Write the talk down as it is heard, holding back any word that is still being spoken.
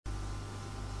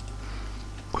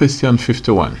Question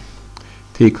 51.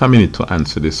 Take a minute to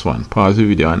answer this one. Pause the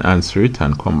video and answer it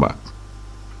and come back.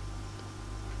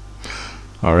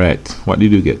 Alright, what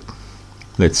did you get?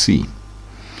 Let's see.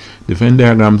 The Venn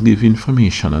diagrams give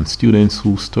information on students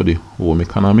who study home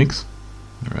economics,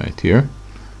 right here,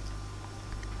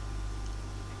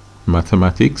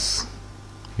 mathematics,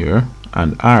 here,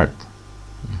 and art.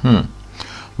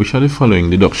 Which of the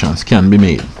following deductions can be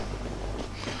made?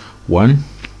 1.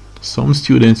 Some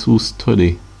students who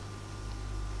study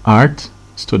art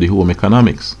study home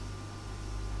economics.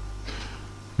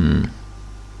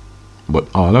 But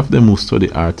all of them who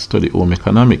study art study home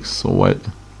economics. So what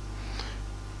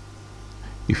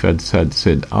if I had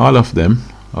said all of them,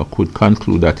 I could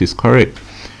conclude that is correct.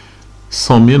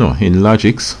 Some, in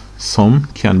logics, some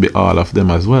can be all of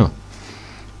them as well.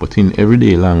 But in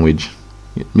everyday language,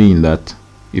 it means that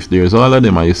if there's all of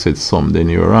them and you said some, then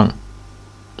you're wrong.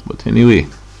 But anyway,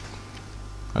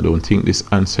 I don't think this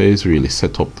answer is really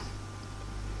set up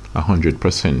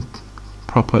 100%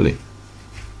 properly.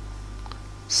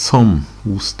 Some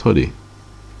who study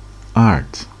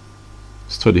art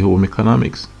study home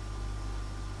economics.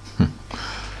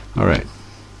 Alright,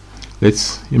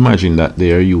 let's imagine that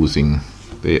they are using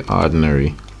the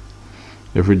ordinary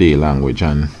everyday language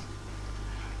and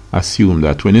assume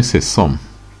that when you say some,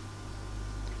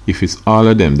 if it's all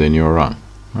of them, then you're wrong.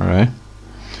 Alright,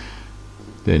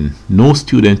 then no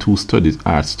student who studies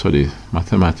art studies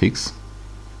mathematics.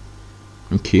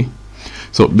 Okay,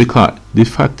 so because the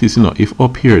fact is, if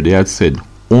up here they had said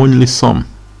only some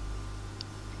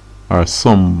or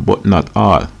some but not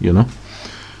all,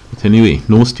 but anyway,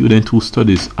 no student who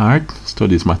studies art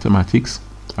studies mathematics,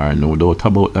 or no doubt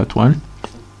about that one,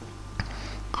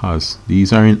 because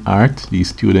these are in art, these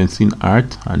students in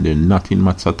art, and they're not in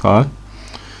maths at all.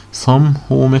 Some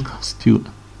home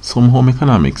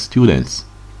economics students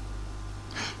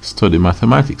study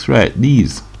mathematics, right?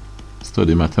 These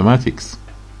study mathematics.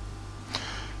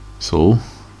 So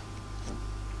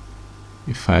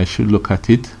if I should look at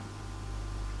it,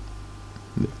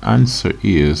 the answer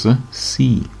is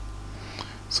C.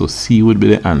 So C would be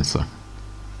the answer.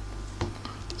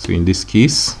 So in this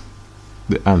case,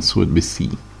 the answer would be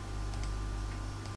C.